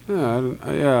 Yeah,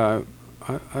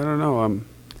 I don't know.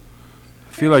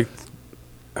 I feel like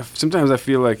sometimes I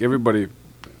feel like everybody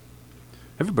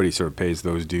sort of pays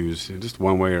those dues, just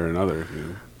one way or another.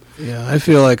 Yeah, I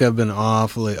feel like I've been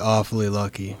awfully, awfully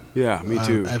lucky. Yeah, me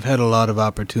too. I've had a lot of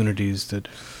opportunities that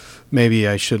maybe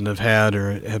I shouldn't have had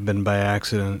or have been by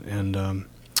accident. And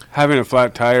having a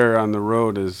flat tire on the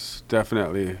road is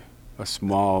definitely a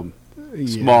small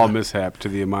mishap to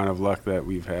the amount of luck that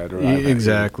we've had. Or I've had.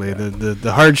 Exactly. Yeah.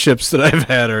 The hardships that I've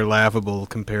had are laughable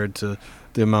compared to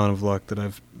the amount of luck that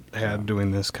I've had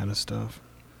doing this kind of stuff.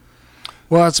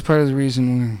 Well, that's part of the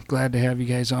reason we're glad to have you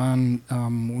guys on.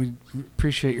 We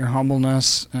appreciate your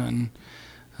humbleness and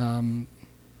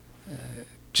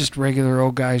just regular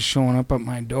old guys showing up at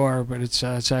my door, but it's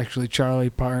actually Charlie,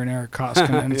 Parr, and Erik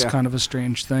Koskinen, and it's kind of a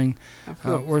strange thing.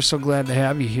 We're so glad to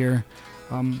have you here.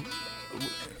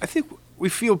 I think we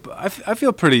feel. I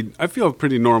feel pretty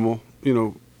normal.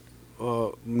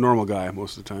 Normal guy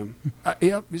most of the time.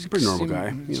 Yep, He's a pretty normal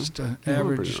guy. Just an Yeah, we're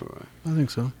average, pretty normal guy. I think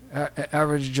so.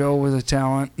 average Joe with a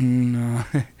talent, and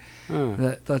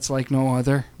that's like no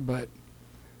other. But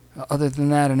other than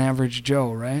that, an average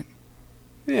Joe, right?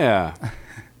 Yeah,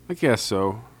 I guess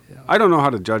so. Yeah. I don't know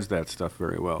how to judge that stuff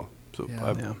very well. So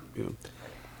Yeah.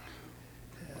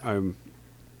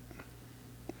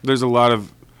 there's a lot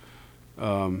of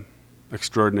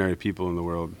extraordinary people in the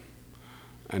world,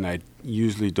 and I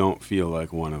usually don't feel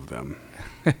like one of them.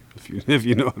 if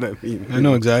you know what I mean. I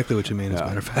know exactly what you mean, as a Yeah.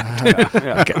 matter of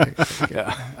fact.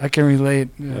 Yeah. I can relate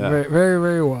Yeah. very, very,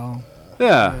 very well.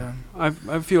 Yeah.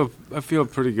 I feel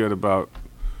pretty good about.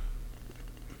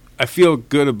 I feel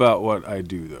good about what I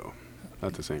do, though.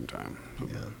 At the same time.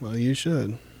 Yeah, well, you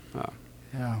should.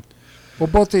 Yeah. Well,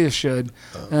 both of you should.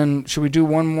 And should we do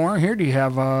one more here? Do you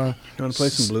have You want to play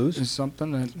some blues?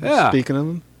 something that? Yeah. Speaking of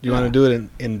them, do you want to do it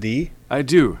in D? I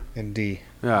do. In D.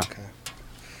 Yeah. Okay.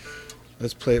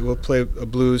 Let's play. We'll play a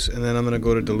blues, and then I'm going to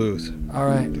go to Duluth. All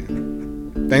right.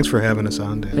 Thanks for having us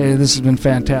on, Dan. Hey, this has been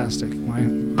fantastic.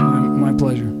 My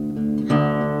pleasure.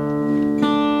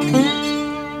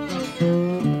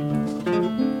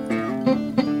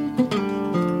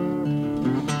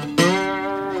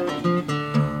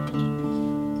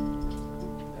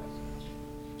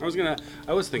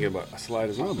 I was thinking about a slide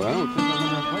as well, but I don't think I'm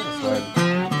gonna play a slide.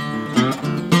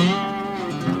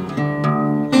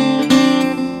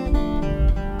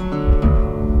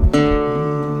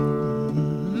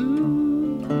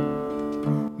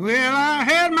 Well, I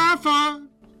had my fun.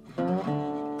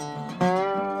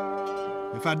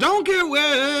 If I don't get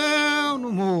well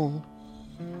no more,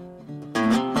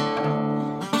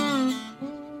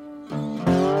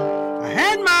 I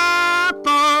had my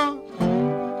fun.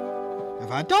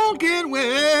 If I don't get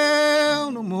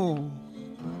well no more,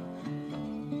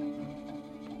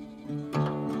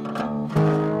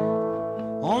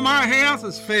 all my health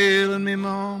is failing me,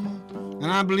 mama, and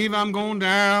I believe I'm going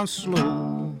down slow.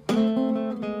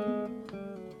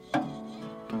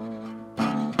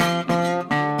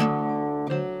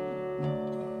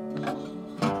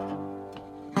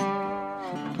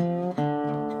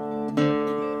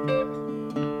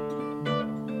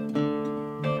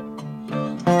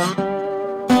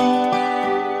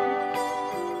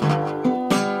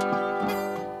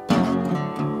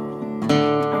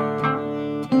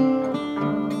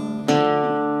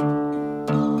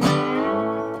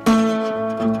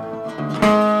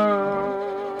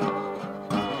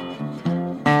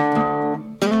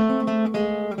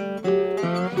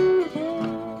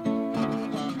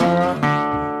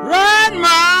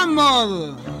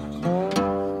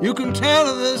 You can tell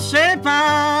her the shape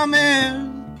I'm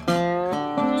in.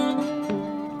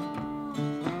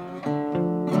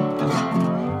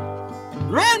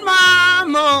 Right, my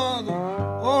mother.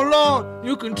 Oh Lord,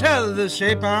 you can tell her the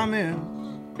shape I'm in.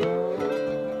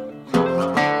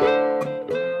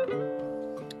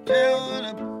 Tell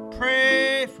her to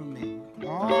pray for me.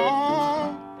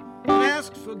 Oh,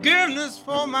 ask forgiveness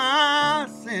for my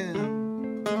sin.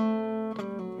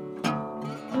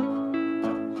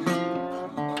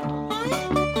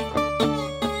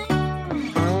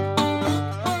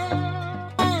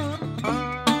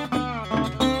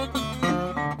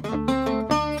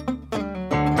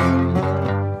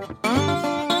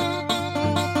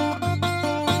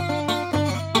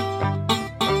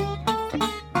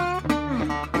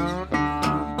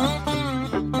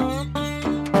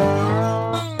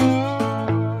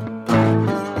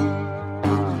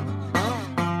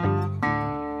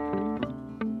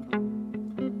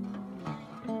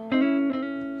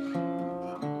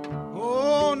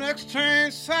 Next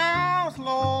train south,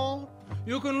 Lord,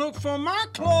 you can look for my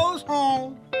clothes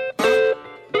home.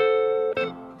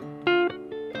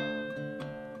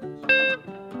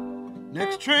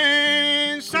 Next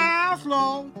train south,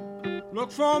 Lord,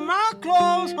 look for my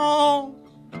clothes home.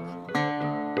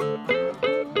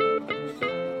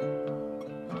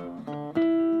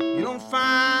 You don't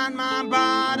find my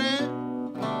body,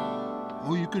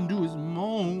 all you can do is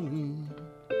moan.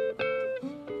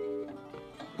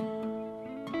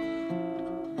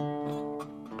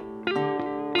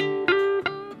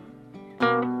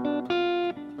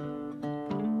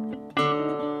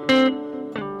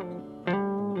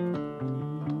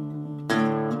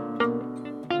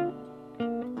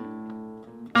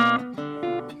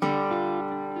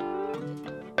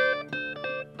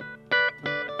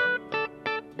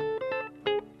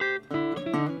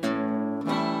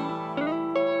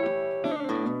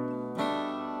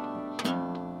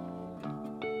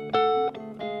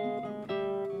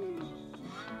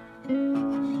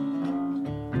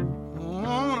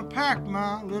 pack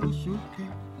my little suitcase.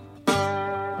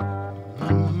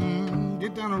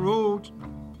 Get down the road.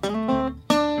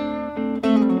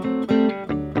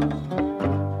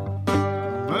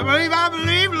 I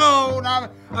believe, Lord, I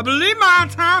believe my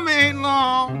time ain't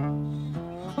long.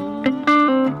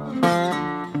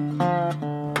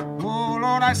 Oh,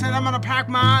 Lord, I said I'm gonna pack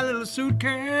my little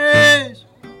suitcase.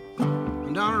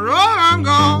 And down the road I'm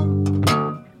gone.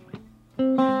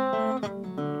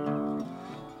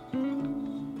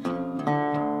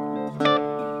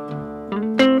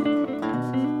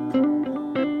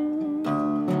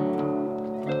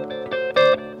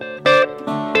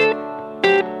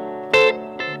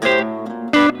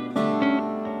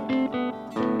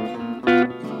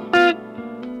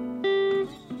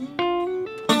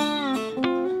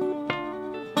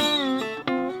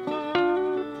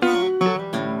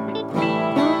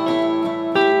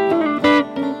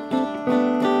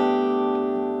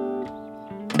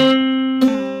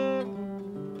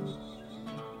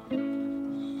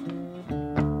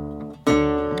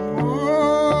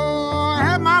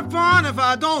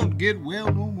 Get well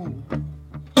no more.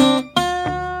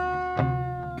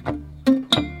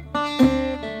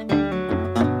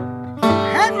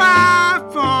 Had my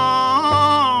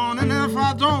fun, and if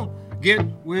I don't get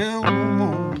well no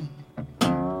more,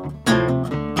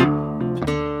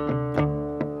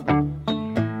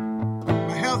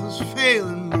 my health is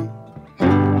failing me,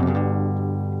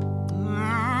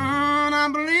 and I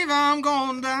believe I'm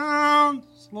going down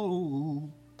slow.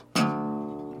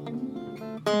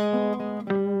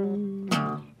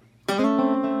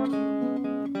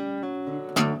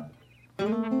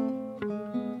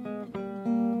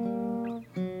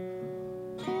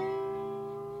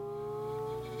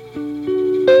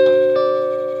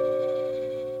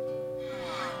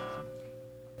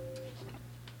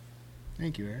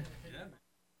 Thank you, Eric.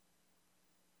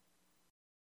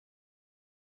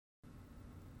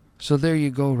 So there you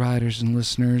go, riders and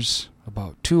listeners.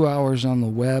 About 2 hours on the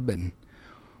web and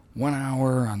 1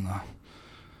 hour on the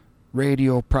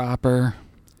radio proper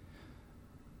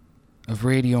of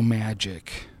radio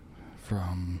magic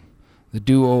from the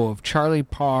duo of Charlie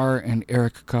Parr and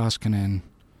Erik Koskinen,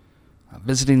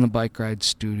 visiting the Bike Ride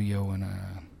studio in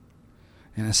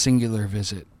a singular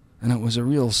visit. And it was a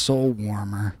real soul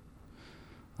warmer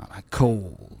on a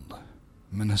cold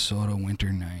Minnesota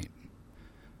winter night.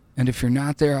 And if you're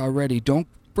not there already, don't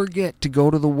forget to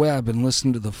go to the web and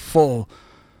listen to the full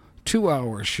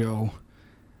 2-hour show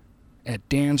at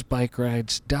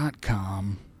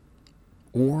dansbikerides.com,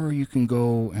 or you can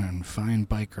go and find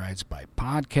Bike Rides by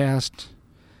podcast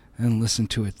and listen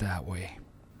to it that way.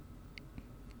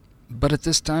 But at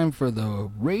this time, for the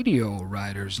radio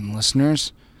riders and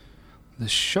listeners, the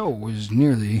show is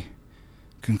nearly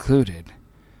concluded.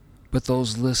 But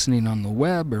those listening on the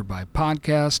web or by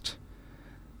podcast,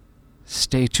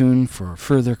 stay tuned for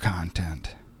further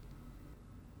content.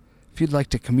 If you'd like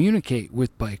to communicate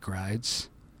with Bike Rides,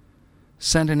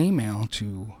 send an email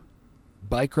to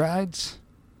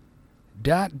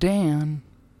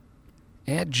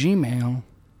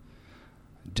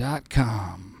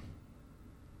bikerides.dan@gmail.com.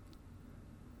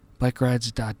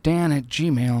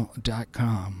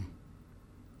 bikerides.dan@gmail.com.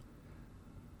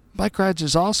 Bike Rides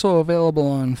is also available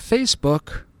on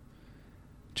Facebook.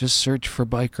 Just search for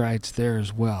Bike Rides there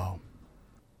as well.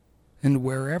 And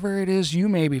wherever it is you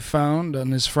may be found on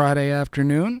this Friday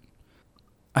afternoon,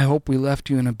 I hope we left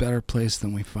you in a better place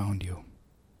than we found you.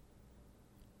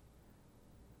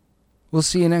 We'll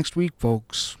see you next week,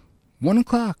 folks. 1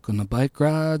 o'clock on the Bike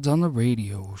Rides on the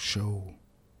Radio show.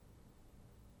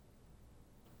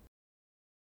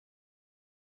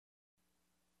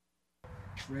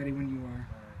 Ready when you are.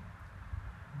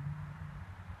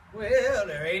 Well,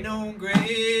 there ain't no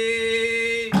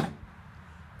grave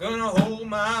gonna hold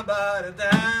my body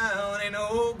down. Ain't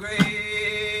no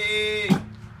grave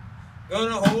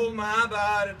gonna hold my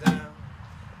body down.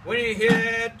 When you hear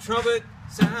that trumpet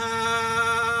sound,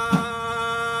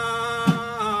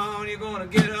 you're gonna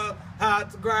get up out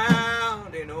the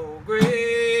ground. Ain't no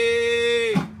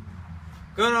grave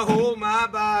gonna hold my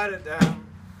body down.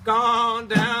 Gone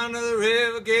down to the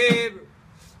river, Gabriel.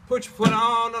 Put your foot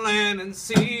on the land and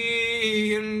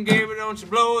sea. And Gabriel, don't you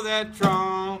blow that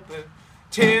trumpet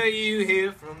till you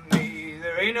hear from me.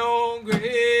 There ain't no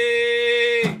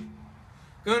grave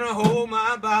gonna hold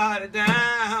my body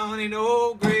down. Ain't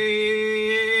no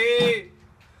grave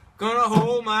gonna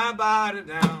hold my body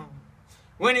down.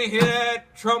 When you hear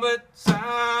that trumpet sound,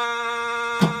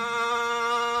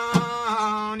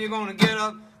 you're gonna get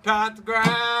up out the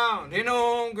ground. Ain't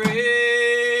no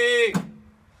grave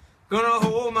gonna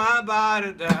hold my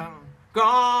body down.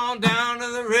 Gone down to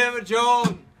the river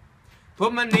Jordan.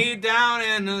 Put my knee down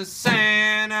in the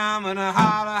sand. I'm gonna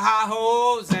holler high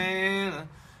Hosanna.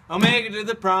 I'll make it to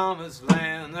the promised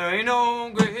land. There ain't no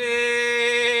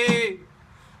grave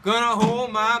gonna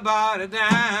hold my body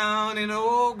down. Ain't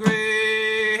no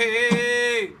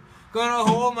grave gonna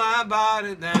hold my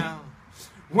body down.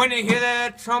 When you hear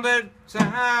that trumpet sound,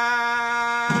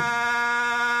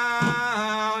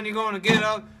 you're gonna get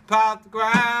up off the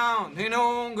ground. Ain't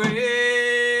no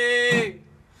grave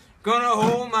gonna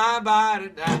hold my body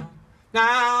down.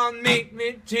 Now meet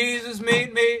me, Jesus,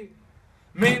 meet me.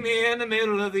 Meet me in the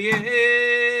middle of the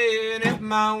air. And if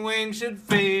my wings should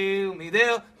fail me,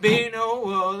 there'll be no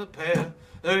other path.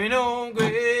 There ain't no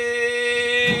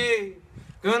grave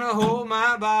gonna hold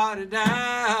my body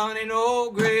down. Ain't no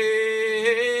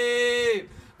grave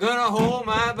gonna hold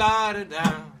my body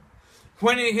down.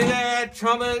 When you hear that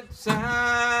trumpet sound,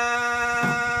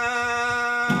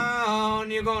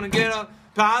 you're gonna get up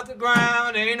off the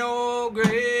ground. Ain't no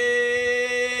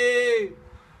grave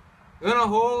gonna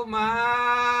hold my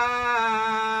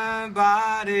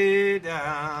body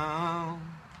down.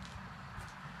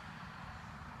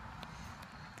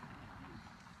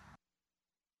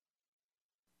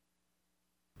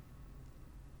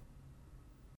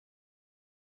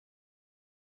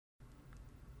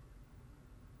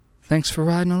 Thanks for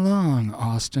riding along,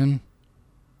 Austin,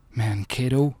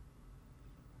 Mankato,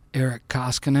 Erik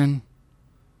Koskinen,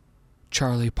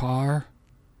 Charlie Parr,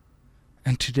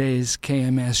 and today's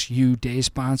KMSU day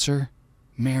sponsor,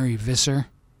 Mary Visser.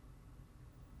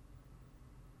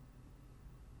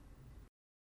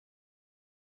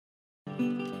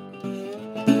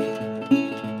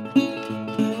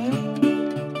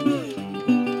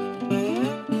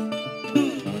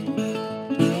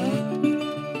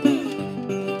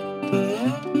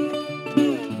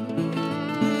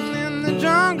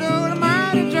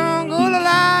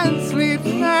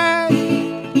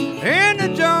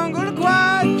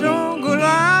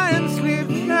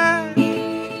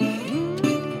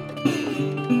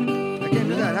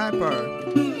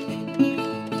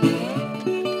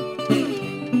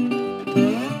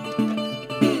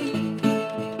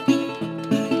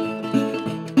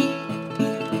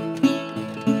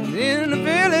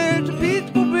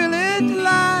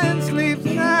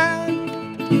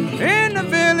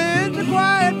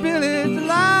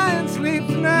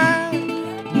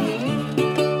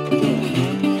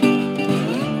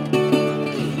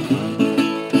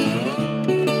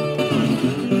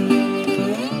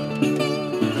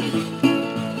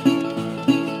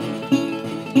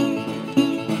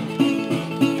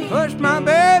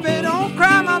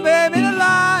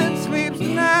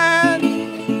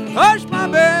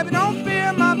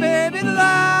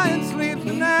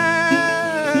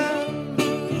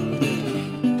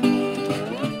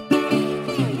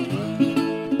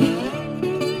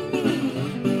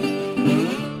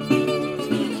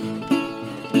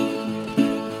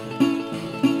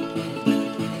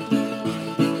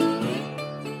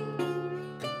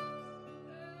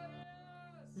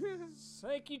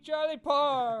 Thank you, Charlie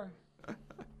Parr.